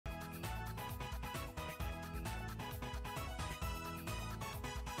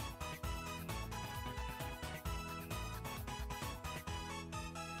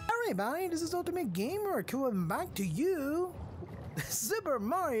Alright, buddy, this is Ultimate Gamer coming back to you. Super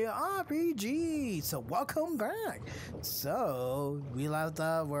Mario RPG. So welcome back. So we left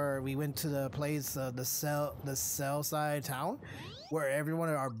off where we went to the place, the cell side town, where everyone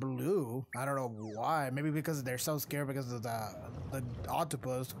are blue. I don't know why. Maybe because they're so scared because of the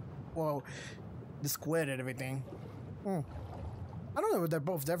octopus. Well, the squid and everything. I don't know if they're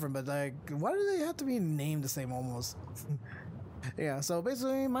both different, but like, why do they have to be named the same almost? Yeah, so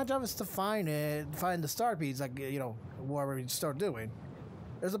basically my job is to find the star piece, like, you know, whatever we start doing.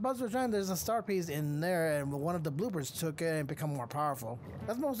 There's a bunch of times there's a star piece in there, and one of the bloopers took it and become more powerful.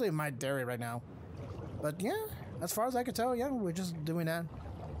 That's mostly my theory right now. But yeah, as far as I can tell, yeah, we're just doing that.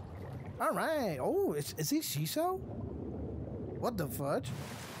 Alright. Oh, is he Shisho? What the fudge?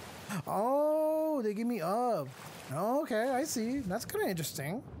 Oh, they give me up. Okay, I see. That's kind of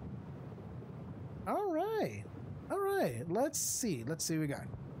interesting. Alright. Alright, let's see what we got.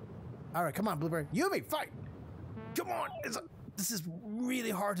 Alright, come on, Blooper. Yumi, fight! Come on! This is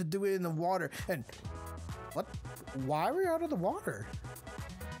really hard to do it in the water. And what? Why are we out of the water?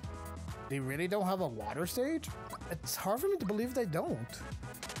 They really don't have a water stage? It's hard for me to believe they don't.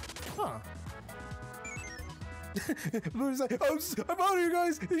 Huh. Blooper's like, I'm out of here,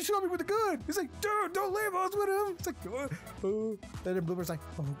 guys! He shot me with a gun! He's like, dude, don't leave us with him! It's like, And then Blooper's like,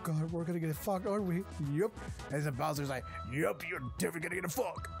 oh god, we're gonna get fucked, aren't we? Yup. And then Bowser's like, yup, you're definitely gonna get a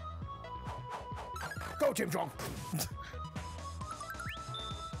fuck. Go, Chimchong!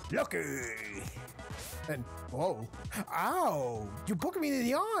 Lucky! And, whoa. Ow! You poked me in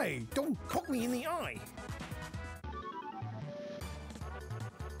the eye! Don't poke me in the eye!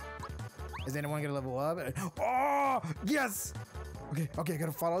 Is anyone gonna level up? Oh, yes! Okay, I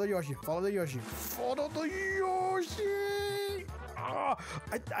gotta follow the Yoshi. Follow the Yoshi.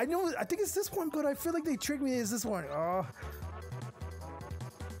 I know, I think it's this one, but I feel like they tricked me. It's this one.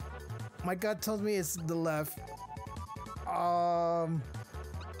 My gut tells me it's the left.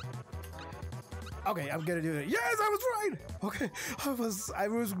 Okay, I'm gonna do it. Yes, I was right! Okay, I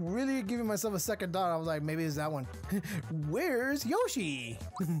was really giving myself a second thought. I was like, maybe it's that one. Where's Yoshi?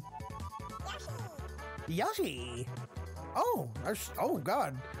 Yoshi! Oh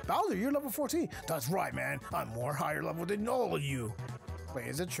god. Bowser, you're level 14. That's right, man. I'm more higher level than all of you. Wait,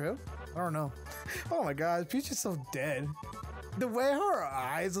 is it true? I don't know. Oh my god, Peach is so dead. The way her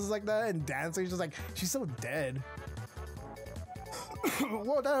eyes is like that and dancing, she's like, she's so dead.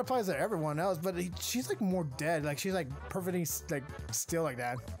 Well, that applies to everyone else, but she's like more dead. Like, she's like perfectly like still like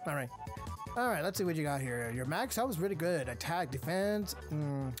that. Alright, let's see what you got here. Your max health was really good. Attack, defense.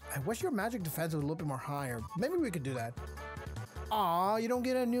 I wish your magic defense was a little bit more higher. Maybe we could do that. Aw, you don't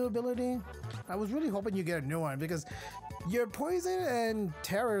get a new ability? I was really hoping you get a new one because your poison and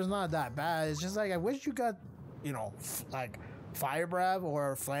terror is not that bad. It's just like, I wish you got, you know, like fire breath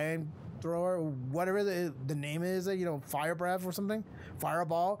or flamethrower, whatever the name is, you know, fire breath or something,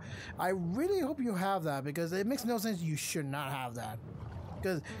 fireball. I really hope you have that because it makes no sense you should not have that.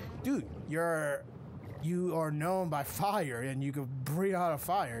 Because, dude, you are known by fire and you can breathe out of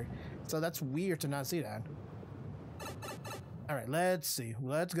fire. So that's weird to not see that. Alright, let's see.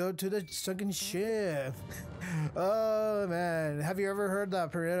 Let's go to the sunken ship. Oh, man. Have you ever heard the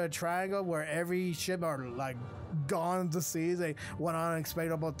Bermuda Triangle where every ship are, like, gone to sea? They one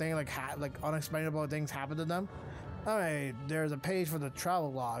unexplainable thing, like unexplainable things happen to them? Alright, there's a page for the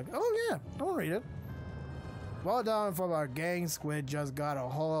travel log. Oh, yeah. Don't read it. Well done from our gang. Squid just got a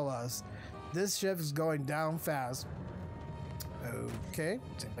hold of us. This ship is going down fast. Okay,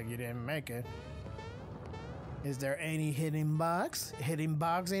 seems like you didn't make it. Is there any hidden box? Hidden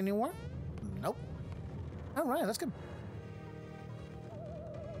box anywhere? Nope. Alright, let's go.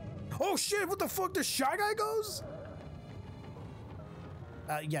 Oh shit, what the fuck? The Shy Guy goes?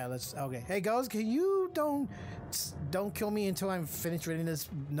 Yeah, let's, okay. Hey, guys, can you don't kill me until I'm finished reading this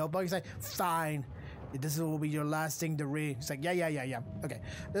notebook? He's like, fine. This will be your last thing to read. It's like, yeah. Okay.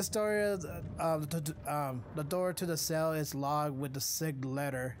 This story is, the door to the cell is logged with the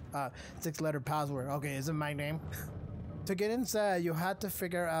six-letter password. Okay, is it my name? To get inside, you have to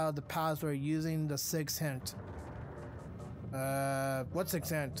figure out the password using the 6th hint. What 6th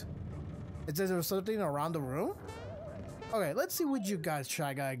hint? It says there's something around the room? Okay, let's see what you got,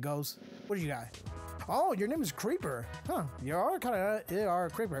 Shy Guy Ghost. What do you got? Oh, your name is Creeper. Huh, you are a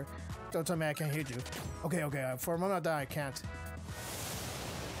Creeper. Don't tell me I can't hit you. Okay, for a moment I can't.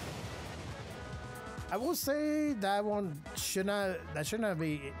 I will say that one should not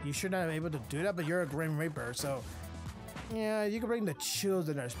be, you should not be able to do that, but you're a Grin Reaper, so yeah, you can bring the chills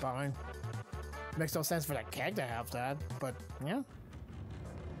in their spine. Makes no sense for that keg to have that, but yeah.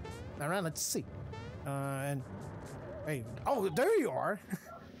 Alright, let's see. And hey, oh, there you are.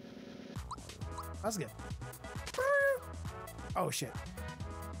 That's good. Oh shit.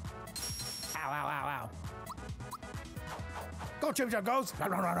 Ow, ow, ow, ow. Go, Chip Chop, goes. No,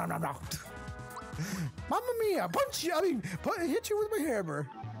 no, no, no, no, no. Mamma mia, punch you. I mean, hit you with my hammer.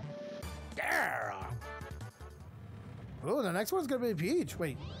 Yeah. Oh, the next one's gonna be Peach.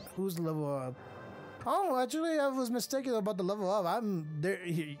 Wait, who's level up? Oh, actually, I was mistaken about the level up. I'm there.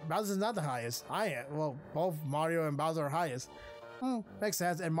 Bowser's not the highest. I am. Well, both Mario and Bowser are highest. Makes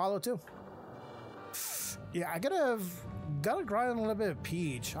sense. And Marlo too. Yeah, I gotta grind a little bit of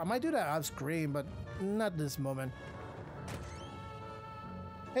Peach. I might do that off screen, but not this moment.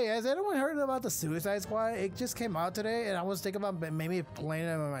 Hey, has anyone heard about the Suicide Squad? It just came out today, and I was thinking about maybe playing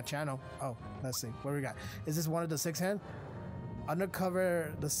it on my channel. Oh, let's see. What do we got? Is this one of the 6 hands?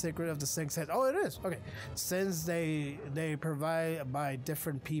 Uncover the secret of the 6 hands. Oh, it is. Okay. Since they provide by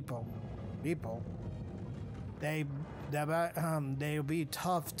different people, they'll be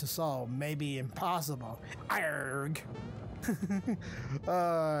tough to solve, maybe impossible. Arg.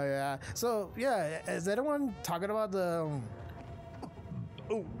 Yeah. So yeah, is anyone talking about the?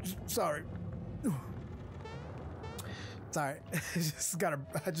 Oh, sorry. Sorry,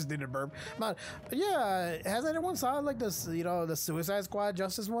 I just need a burp. But yeah, has anyone saw like this? You know, the Suicide Squad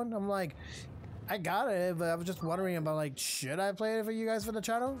Justice one? I'm like, I got it, but I was just wondering about like, should I play it for you guys for the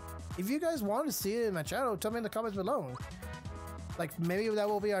channel? If you guys want to see it in my channel, tell me in the comments below. Like maybe that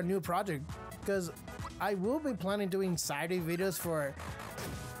will be our new project, because I will be planning doing side videos for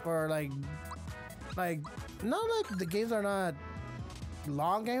like not like the games are not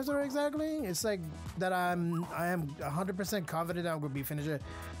long games or exactly. It's like that I am 100% confident I'm gonna be finishing it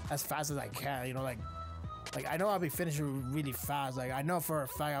as fast as I can. You know, like I know I'll be finishing really fast. Like I know for a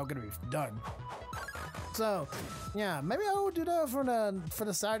fact I'm gonna be done. So yeah, maybe I will do that for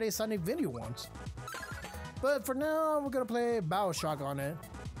the Saturday Sunday video ones. But for now, we're gonna play BioShock on it,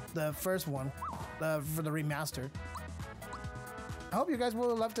 the first one, for the remaster. I hope you guys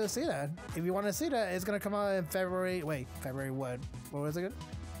will love to see that. If you want to see that, it's gonna come out in February. Wait, February what? What was it again?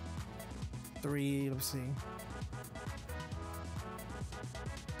 3. Let's see.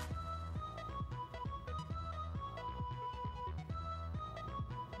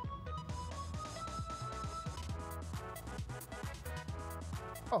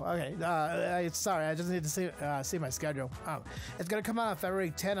 Oh, okay. Sorry, I just need to see my schedule. It's gonna come out on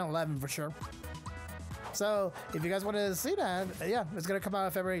February 10 and 11 for sure. So if you guys want to see that, yeah, it's gonna come out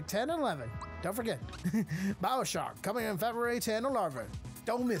on February 10 and 11. Don't forget, BioShock coming in February 10 and 11.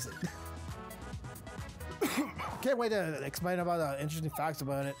 Don't miss it. Can't wait to explain about the interesting facts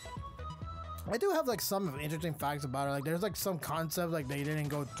about it. I do have like some interesting facts about it. Like there's like some concept like they didn't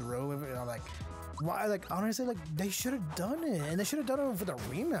go through with it. You know, like why? Like honestly, like they should have done it, and they should have done it for the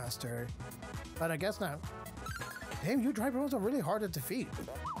remaster. But I guess not. Damn, you dry bones are really hard to defeat.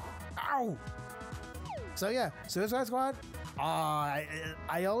 Ow! So yeah, Suicide Squad. I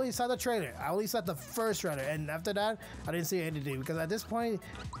only saw the trailer. I only saw the first trailer, and after that, I didn't see anything because at this point,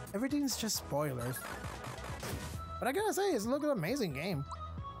 everything's just spoilers. But I gotta say, it's looking an amazing game.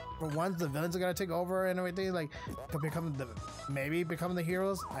 For once, the villains are gonna take over and everything, like to maybe become the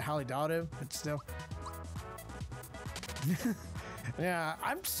heroes. I highly doubt it, but still. Yeah,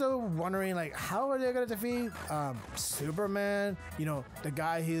 I'm so wondering, like, how are they gonna defeat Superman? You know, the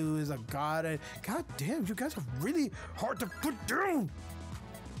guy who is a god. And god damn, you guys are really hard to put down.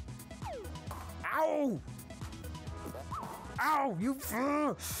 Ow! Ow! You.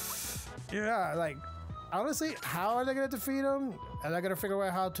 Yeah, like, honestly, how are they gonna defeat him? Are they gonna figure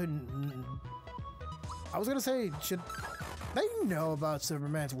out how to? I was gonna say, should they know about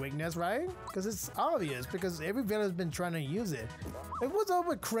Superman's weakness, right? Because it's obvious, because every villain's been trying to use it. And what's up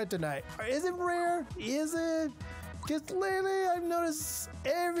with kryptonite? Is it rare? Is it? Because lately I've noticed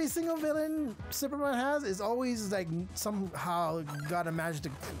every single villain Superman has is always like somehow gotta manage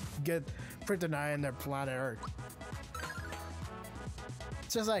to get kryptonite in their planet Earth.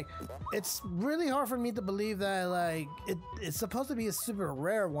 It's just like, it's really hard for me to believe that like it's supposed to be a super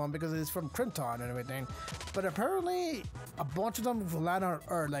rare one because it's from Krypton and everything, but apparently a bunch of them will land on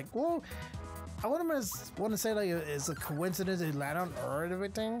Earth. Like, well, I wouldn't want to say like it's a coincidence it land on Earth and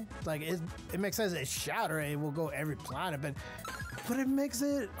everything. Like it makes sense. It's shattered. It will go every planet, but it makes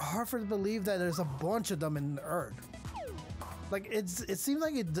it hard for to believe that there's a bunch of them in Earth. Like it seems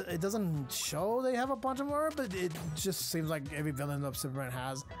like it doesn't show they have a bunch of them, but it just seems like every villain of Superman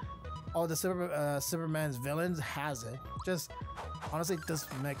has. All the Superman's villains has it. Just honestly, this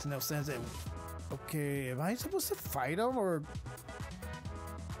makes no sense. Okay, am I supposed to fight them or?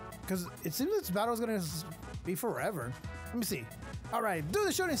 Because it seems this battle is gonna be forever. Let me see. All right, do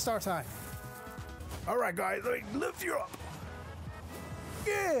the shooting star time. All right, guys, let me lift you up.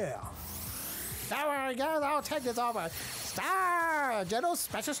 Yeah. Don't worry, guys, I'll take this over. Star! General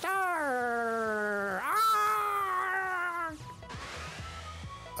Special Star! Ah!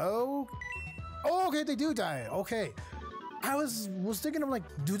 Oh. Oh, okay, they do die. Okay. I was thinking, I'm like,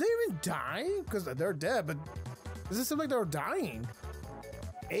 do they even die? Because they're dead, but does it seem like they're dying?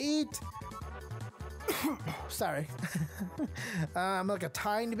 8. Sorry. I'm like a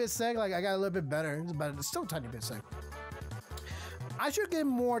tiny bit sick. Like, I got a little bit better, but it's still a tiny bit sick. I should get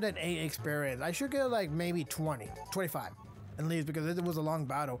more than 8 experience. I should get like maybe 20, 25 at least, because it was a long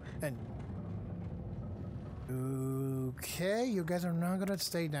battle. And okay, you guys are not gonna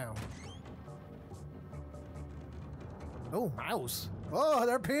stay down. Oh, mouse. Oh,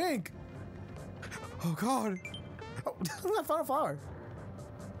 they're pink. Oh God. Oh, I found a flower.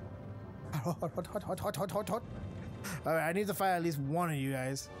 Hot. All right, I need to find at least one of you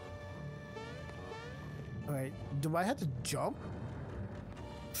guys. All right, do I have to jump?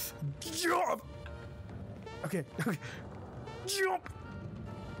 Jump! Okay. Jump!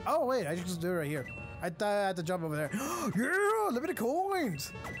 Oh, wait, I should just do it right here. I thought I had to jump over there. Yeah, limited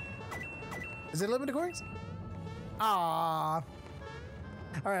coins! Is it limited coins? Ah.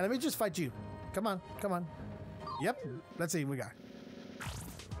 All right, let me just fight you. Come on. Yep, let's see what we got.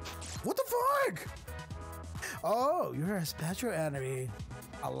 What the fuck? Oh, you're a special enemy.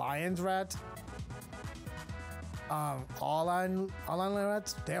 A lion's rat? All-on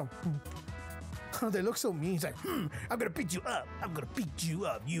rats? Damn. They look so mean. He's like, I'm gonna beat you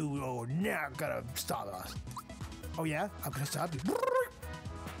up. You are not gonna stop us. Oh yeah? I'm gonna stop you.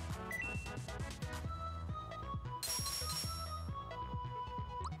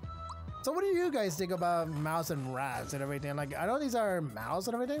 So what do you guys think about mouse and rats and everything? Like, I know these are mouse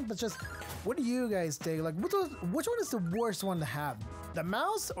and everything, but just, what do you guys think? Like, which one is the worst one to have? The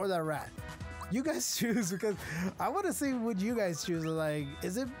mouse or the rat? You guys choose, because I want to see what you guys choose. Like,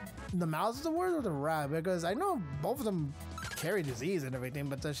 is it the mouse is the worst or the rat? Because I know both of them carry disease and everything,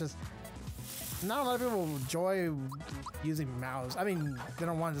 but that's just, not a lot of people enjoy using mouse. I mean, they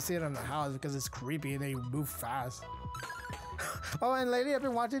don't want to see it in the house because it's creepy and they move fast. Oh, and lately I've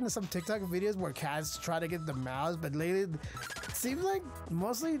been watching some TikTok videos where cats try to get the mouse, but lately it seems like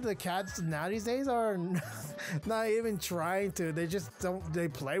mostly the cats nowadays are not even trying to. They just don't, they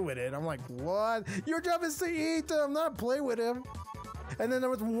play with it. I'm like, what? Your job is to eat them, not play with him. And then there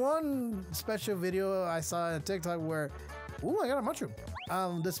was one special video I saw on TikTok where, ooh, I got a mushroom.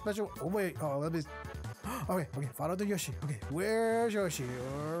 The special, oh wait, oh, let me, okay, follow the Yoshi. Okay, where's Yoshi?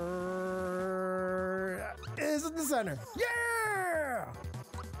 Is in the center. Yeah!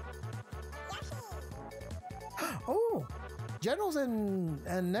 Oh, generals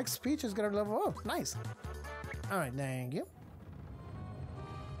and next speech is gonna level up. Nice. All right, thank you.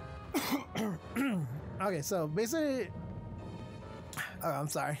 Okay, so basically, oh, I'm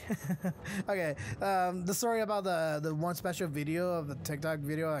sorry. Okay, the story about the one special video of the TikTok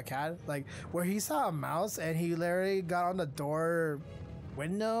video of a cat, like where he saw a mouse and he literally got on the door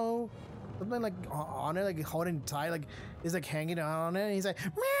window, something like on it, like holding tight, like he's like hanging on it, and he's like,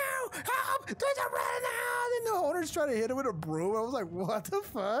 meow, help, there's a rat in the house, and the owner's trying to hit him with a broom. I was like, what the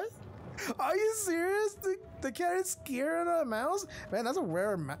fuck? Are you serious? The cat is scared of a mouse? Man, that's a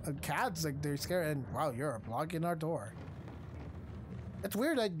rare cat's like they're scared, and wow, you're blocking our door. It's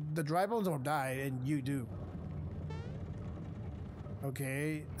weird that the dry bones don't die and you do.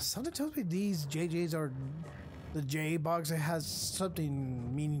 Okay, something tells me these JJs are, the J box has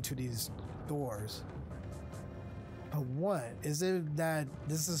something meaning to these doors. But what? Is it that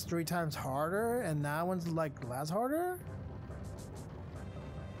this is 3 times harder and that one's like less harder?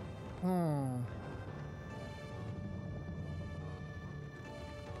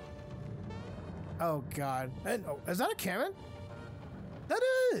 Oh God. And, oh, is that a Karen? That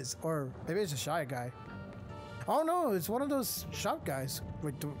is! Or maybe it's a shy guy. Oh no, it's one of those shop guys.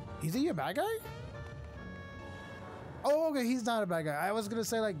 Wait, is he a bad guy? Oh, okay, he's not a bad guy. I was gonna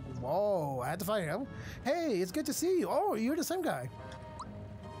say like, whoa, I had to find him. Hey, it's good to see you. Oh, you're the same guy.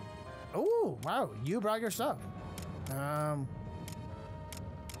 Oh, wow, you brought your stuff.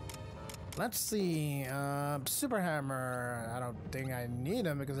 Let's see. Super hammer. I don't think I need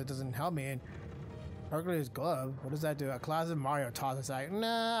him because it doesn't help me. Hercules glove. What does that do? A classic Mario toss aside.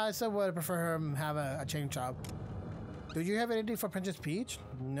 Nah, I still would prefer him have a chain chop. Do you have anything for Princess Peach?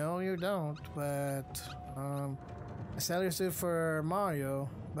 No, you don't. But a cellular suit for Mario,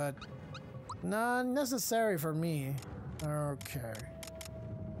 but not necessary for me. Okay.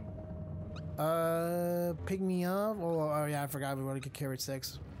 Pick me up. Oh yeah, I forgot we only could carry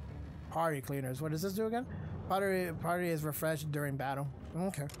 6. Party cleaners. What does this do again? Party is refreshed during battle.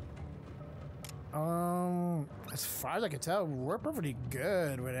 Okay. As far as I can tell, we're perfectly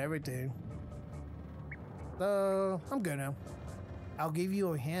good with everything. So I'm good now. I'll give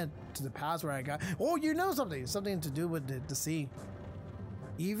you a hint to the password I got. Oh, you know something. Something to do with the sea.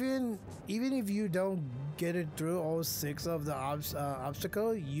 Even if you don't get it through all 6 of the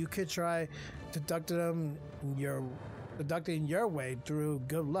obstacle, you could try deducting your way through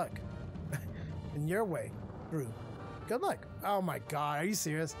good luck. In your way through good luck. Oh my god, are you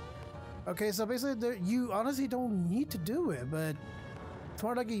serious? Okay, so basically you honestly don't need to do it, but it's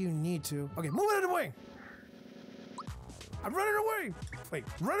more like you need to. Okay, move it away. I'm running away. Wait,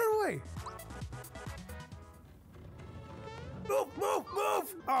 running away. Move, move,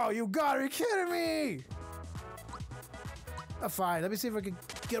 move! Oh, you got it! Are you kidding me? Fine, let me see if I can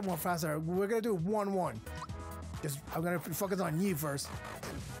get more faster. We're gonna do 1-1. I'm gonna focus on you first.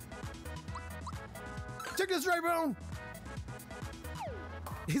 Check this right, bro!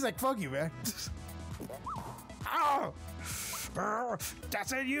 He's like, fuck you, man. Ow!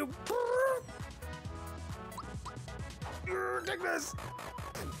 That's it, you! Take this!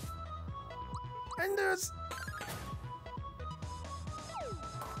 And this!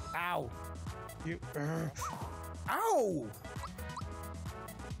 Ow! You. Ow!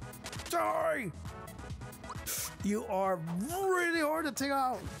 Die! You are really hard to take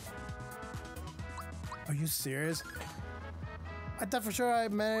out. Are you serious? I thought for sure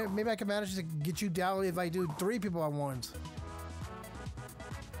maybe I can manage to get you down if I do 3 people at once.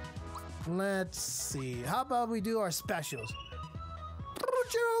 Let's see. How about we do our specials?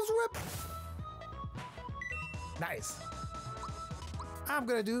 Cheers, whip! Nice. I'm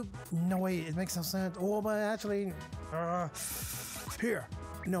gonna do. No wait, it makes no sense. Oh, but actually, here.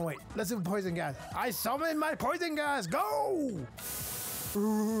 No wait, let's do poison gas. I summon my poison gas. Go!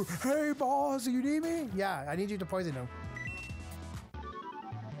 Hey boss, you need me? Yeah, I need you to poison him.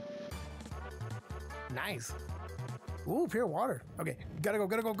 Nice. Ooh, pure water. Okay, gotta go.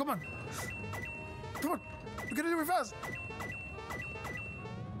 Come on, come on. We gotta do it fast.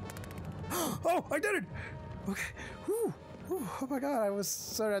 Oh, I did it. Okay. Whew. Oh my god, I was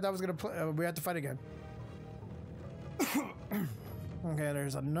sorry that was gonna play. We had to fight again. Okay,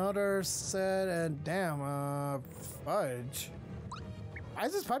 there's another set, and damn, fudge. Why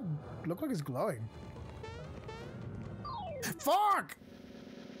does this pipe look like it's glowing? Fuck!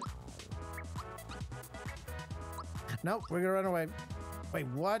 Nope, we're gonna run away. Wait,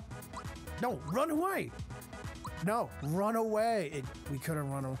 what? No, run away! No, run away! We couldn't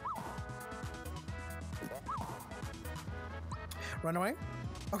run away. Run away?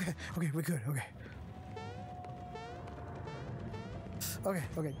 Okay, we're good,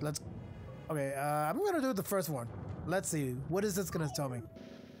 okay, let's... Okay, I'm gonna do the first one. Let's see, what is this gonna tell me?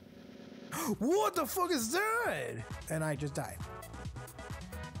 What the fuck is that? And I just died.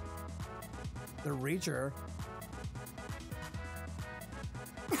 The Reacher.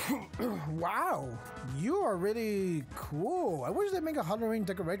 Wow, you are really cool. I wish they'd make a Halloween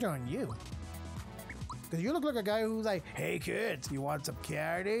decoration on you. Because you look like a guy who's like, hey kids, you want some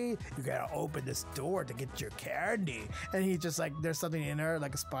candy? You gotta open this door to get your candy. And he's just like, there's something in there,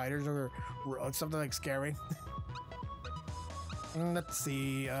 like spiders or something like scary. Let's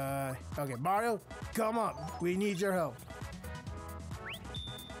see. Okay, Mario, come up. We need your help.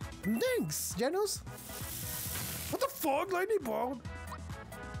 Thanks, Genos. What the fuck, lightning bolt?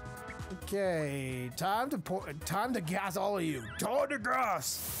 Okay, time to gas all of you. Time to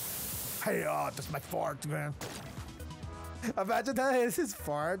gas. Hey, that's my fart, man. Imagine that is his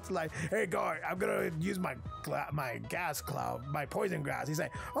fart. Like, hey, guy, I'm gonna use my gas cloud, my poison gas. He's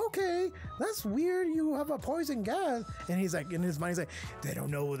like, okay, that's weird. You have a poison gas, and he's like, in his mind, he's like, they don't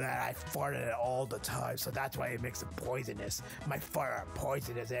know that I farted it all the time, so that's why it makes it poisonous. My fart are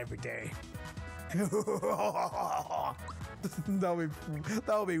poisonous every day.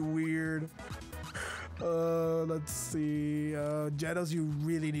 That'll be weird. Let's see. Genos, you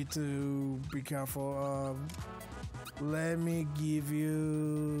really need to be careful. Let me give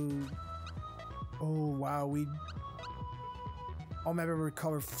you. Oh wow, maybe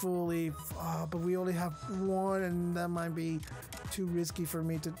recover fully. But we only have 1, and that might be too risky for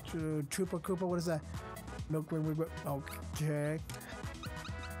me to Trooper Koopa. What is that? Milk. Okay.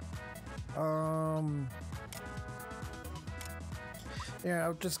 Yeah,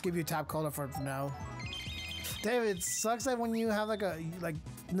 I'll just give you top color for now. David, it sucks that when you have like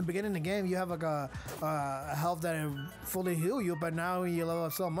in the beginning of the game, you have like a health that fully heal you, but now when you level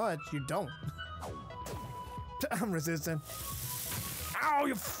up so much, you don't. I'm resistant. Ow,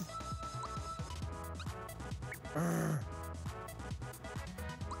 you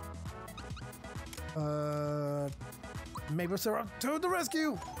Maple syrup to the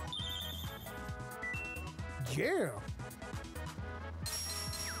rescue! Yeah!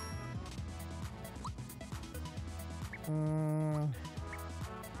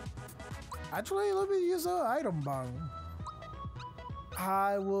 Actually, let me use an item bomb.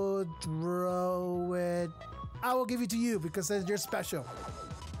 I will throw it. I will give it to you because then you're special.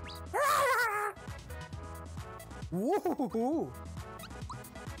 Woohoo!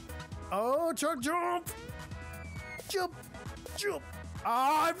 Oh, truck jump! Jump! Jump!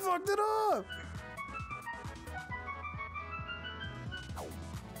 Ah, I fucked it up!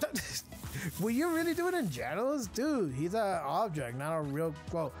 Were you really doing it in Janos? Dude, he's an object, not a real,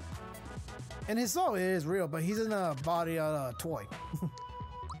 well, and his soul is real, but he's in the body of a toy.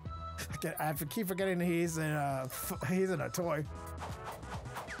 I keep forgetting he's in a toy.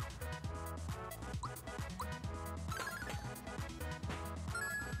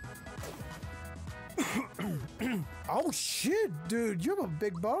 Oh shit, dude, you have a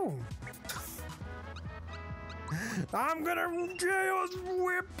big bone. I'm gonna Jails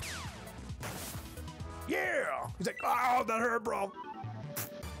whip. Yeah. He's like, oh, that hurt, bro.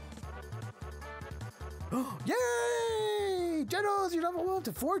 Yay! Genos, you're level up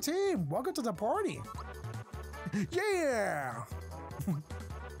to 14. Welcome to the party. Yeah.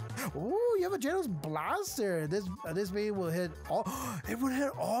 Ooh, you have a Genos blaster. This baby will hit all. It would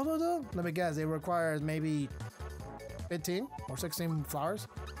hit all of them. Let me guess. It requires maybe 15 or 16 flowers.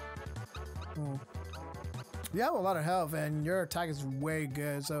 You have a lot of health, and your attack is way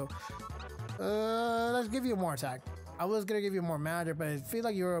good. So, let's give you more attack. I was gonna give you more magic, but I feel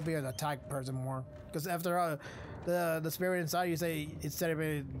like you'll be an attack person more. Because after all, the spirit inside you say instead of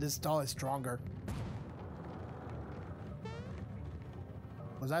this doll is stronger.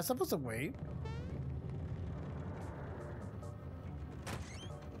 Was I supposed to wait?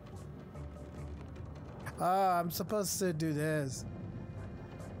 I'm supposed to do this.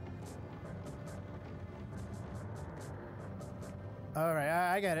 All right,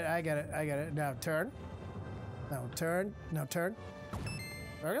 I get it. I get it. I get it. Now turn. Now turn. Now turn.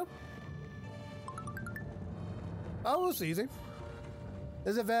 There we go. Oh, it's easy.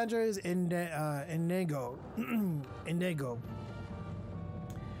 This adventure is Indigo.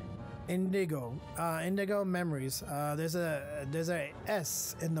 Indigo memories. There's a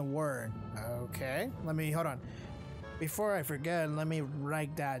S in the word. Okay, hold on. Before I forget, let me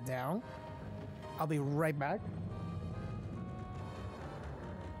write that down. I'll be right back.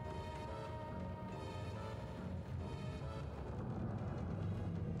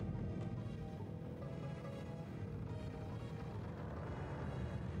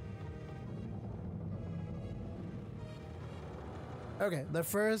 Okay, the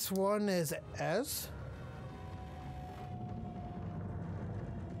first one is S.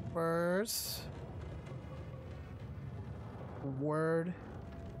 First word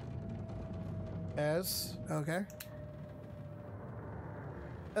S. Okay.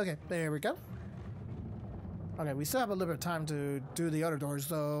 Okay, there we go. Okay, we still have a little bit of time to do the other doors,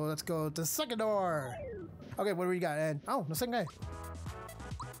 so let's go to the second door. Okay, what do we got? And oh, the second guy.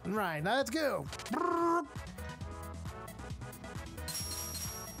 Right, now let's go.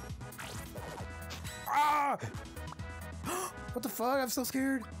 Ah! What the fuck? I'm so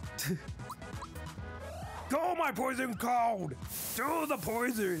scared. Go, my poison cold! Do the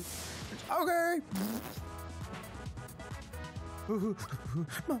poison! Okay!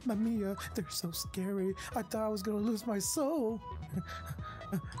 Mamma mia, they're so scary. I thought I was gonna lose my soul.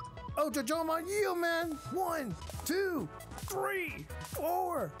 Oh, Jojoma, you man! 1, 2, 3,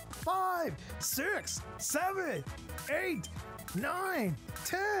 4, 5, 6, 7, 8, 9,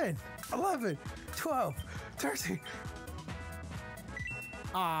 10, 11, 12, 13.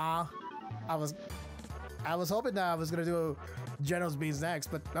 Ah, I was hoping that I was gonna do Genos Beans next,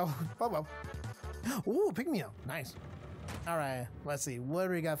 but no. Oh well. Ooh, pick me up. Nice. All right, let's see. What do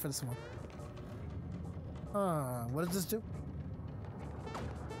we got for this one? What does this do?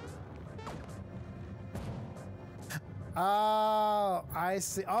 Oh, I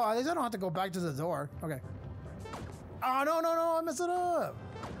see. Oh, at least I don't have to go back to the door. Okay. Oh, no, I messed it up.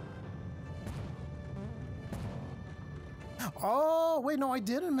 Oh, wait, no, I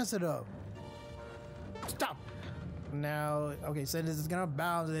didn't mess it up. Stop. Now, okay, so this is gonna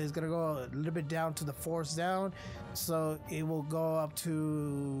bounce. It's gonna go a little bit down to the force down. So it will go up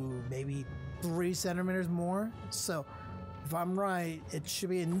to maybe 3 centimeters more. So if I'm right, it should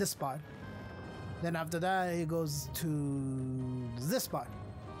be in this spot. Then after that, it goes to this spot.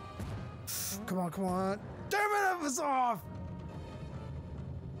 Come on, come on. Damn it, it was off.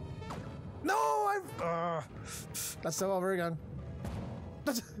 No, let's go over again.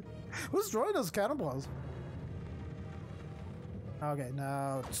 Who's throwing those cannonballs? Okay,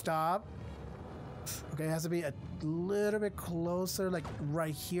 now stop. Okay, it has to be a little bit closer, like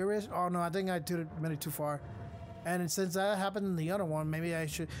right here-ish. Oh no, I think I made it too far. And since that happened in the other one, maybe I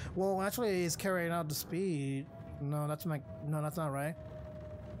should. Well, actually, it's carrying out the speed. No, that's my. No, that's not right.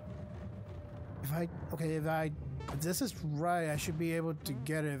 If I. Okay, if this is right, I should be able to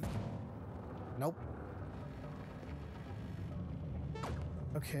get it. Nope.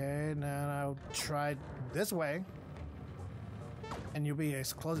 Okay, now I'll try this way. And you'll be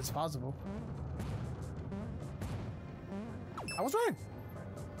as close as possible. I was right.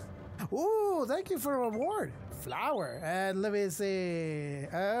 Ooh, thank you for a reward. Flower. And let me see.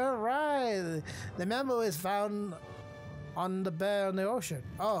 All right. The memo is found on the bed on the ocean.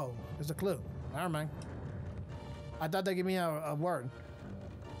 Oh, there's a clue. Never mind. I thought they gave me a word.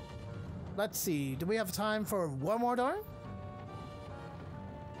 Let's see. Do we have time for one more door?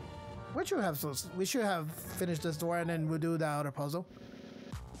 We should have finished this door and then we'll do the other puzzle.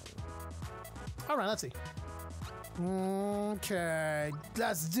 All right, let's see. Okay,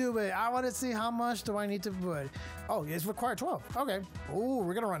 let's do it. I want to see how much do I need to put. Oh, it's required 12. Okay. Oh,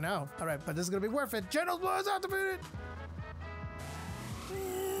 we're gonna run out. All right, but this is gonna be worth it. General's blow is activated.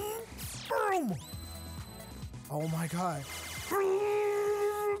 Boom! Oh my god.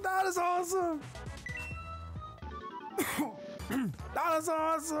 That is awesome. That is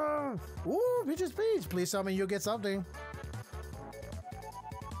awesome. Ooh, Peach's Peach. Please tell me you'll get something.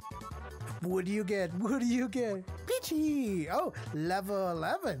 What do you get? What do you get? Peachy! Oh, level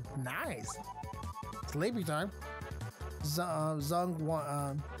 11. Nice. Sleepy time. Zong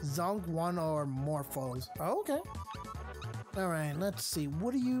one or more foes. Oh, okay. All right, let's see.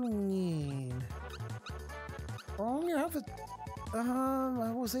 What do you need? Oh, you have it.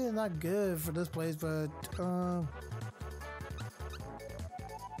 I will say it's not good for this place, but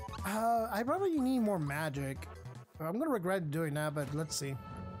I probably need more magic. I'm gonna regret doing that, but let's see.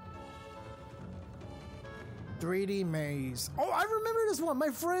 3D maze. Oh, I remember this one. My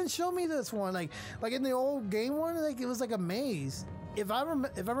friend showed me this one. Like in the old game one, like it was like a maze. If I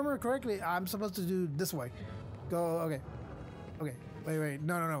remember correctly, I'm supposed to do this way. Go. Okay. Wait.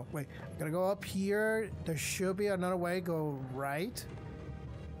 No. Wait. I gotta go up here. There should be another way. Go right.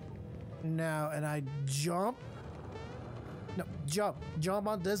 Now, and I jump. No, jump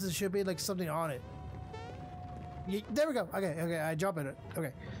on this. There should be like something on it. There we go. Okay. I jump in it.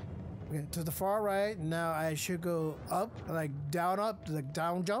 Okay, to the far right. Now I should go up, like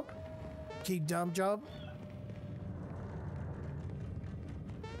down jump. Keep down jump.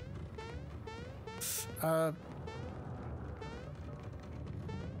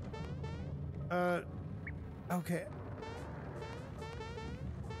 Okay.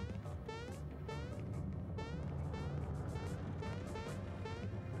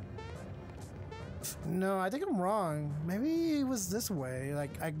 No, I think I'm wrong. Maybe it was this way.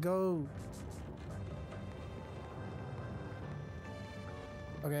 Like, I go...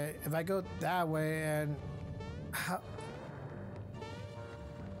 Okay, if I go that way and... How...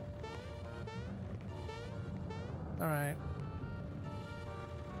 Alright.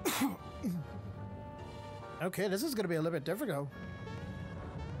 Okay, this is gonna be a little bit difficult.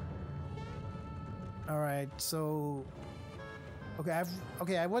 Alright, so...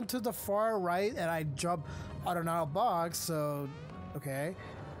 Okay, I went to the far right and I jumped on another box, so... Okay.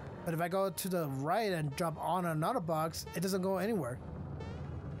 But if I go to the right and jump on another box, it doesn't go anywhere.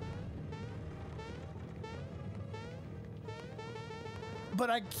 But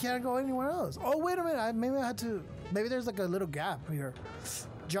I can't go anywhere else. Oh, wait a minute. Maybe I had to... Maybe there's like a little gap here.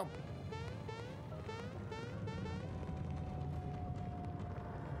 Jump.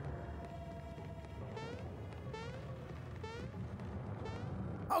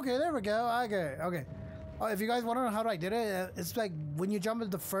 Okay, there we go. Okay. Oh, if you guys want to know how I did it, it's like when you jump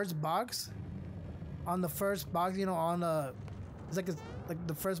into the first box, on the first box, you know, on the, it's like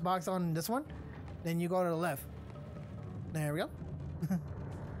the first box on this one, then you go to the left. There we go.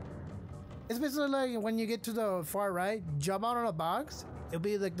 It's basically like when you get to the far right, jump out on a box. It'll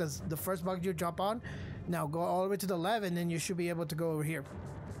be like the first box you jump on. Now go all the way to the left, and then you should be able to go over here.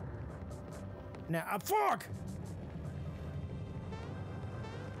 Now, fuck!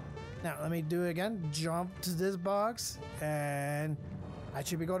 Now, let me do it again. Jump to this box, and I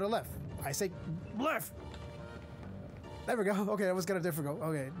should be going to the left. I say left. There we go. Okay, that was kind of difficult.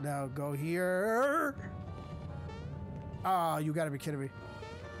 Okay, now go here. Ah, you gotta be kidding me.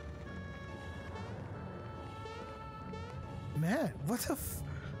 Man, what the f...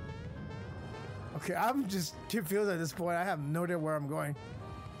 Okay, I'm just confused at this point. I have no idea where I'm going.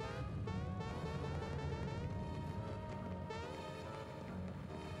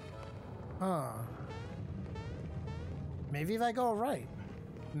 Huh. Maybe if I go right.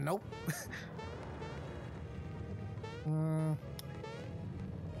 Nope.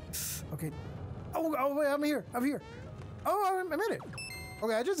 Okay. Oh, Oh, wait, I'm here. Oh, I'm in it.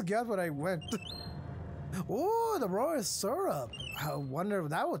 Okay, I just guessed what I went. Oh, the raw syrup. I wonder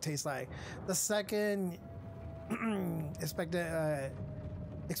what that would taste like. The second expected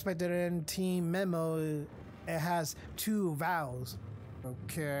in team memo, it has 2 vowels.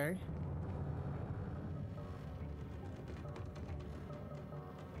 Okay.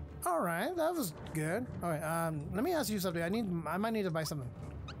 All right, that was good. All right, let me ask you something. I might need to buy something.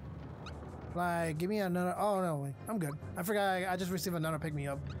 Like, give me another. Oh no, wait, I'm good. I forgot. I just received another pick me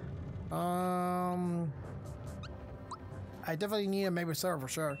up. I definitely need a maybe server for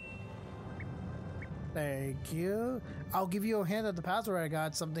sure. Thank you. I'll give you a hint at the password. I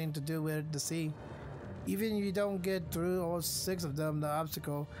got something to do with the sea. Even if you don't get through all 6 of them, the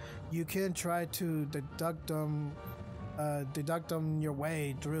obstacle, you can try to deduct them your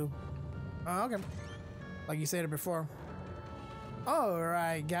way through. Oh, okay. Like you said it before. All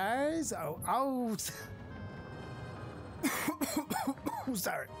right, guys. I'll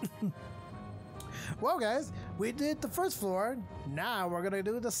sorry. Well, guys, we did the first floor. Now we're gonna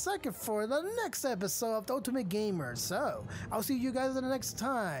do the second floor, the next episode of the Ultimate Gamer. So I'll see you guys in the next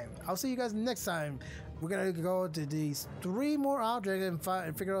time. We're gonna go to these 3 more objects and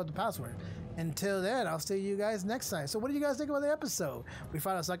figure out the password. Until then, I'll see you guys next time. So what do you guys think about the episode? We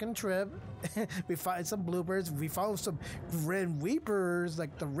found a second trip. We found some bloopers. We found some Grin Reapers,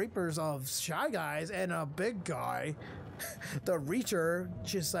 like the Reapers of Shy Guys, and a big guy. The Reacher,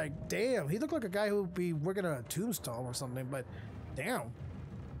 just like, damn, he looked like a guy who would be working on a tombstone or something, but damn.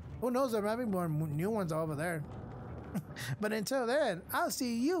 Who knows, there might be more new ones over there. But until then, I'll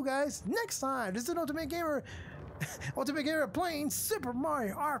see you guys next time. This is an Ultimate Gamer playing Super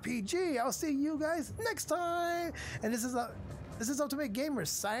Mario RPG. I'll see you guys next time. And this is Ultimate Gamer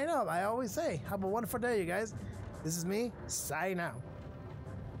signing up. I always say, have a wonderful day, you guys. This is me, signing out.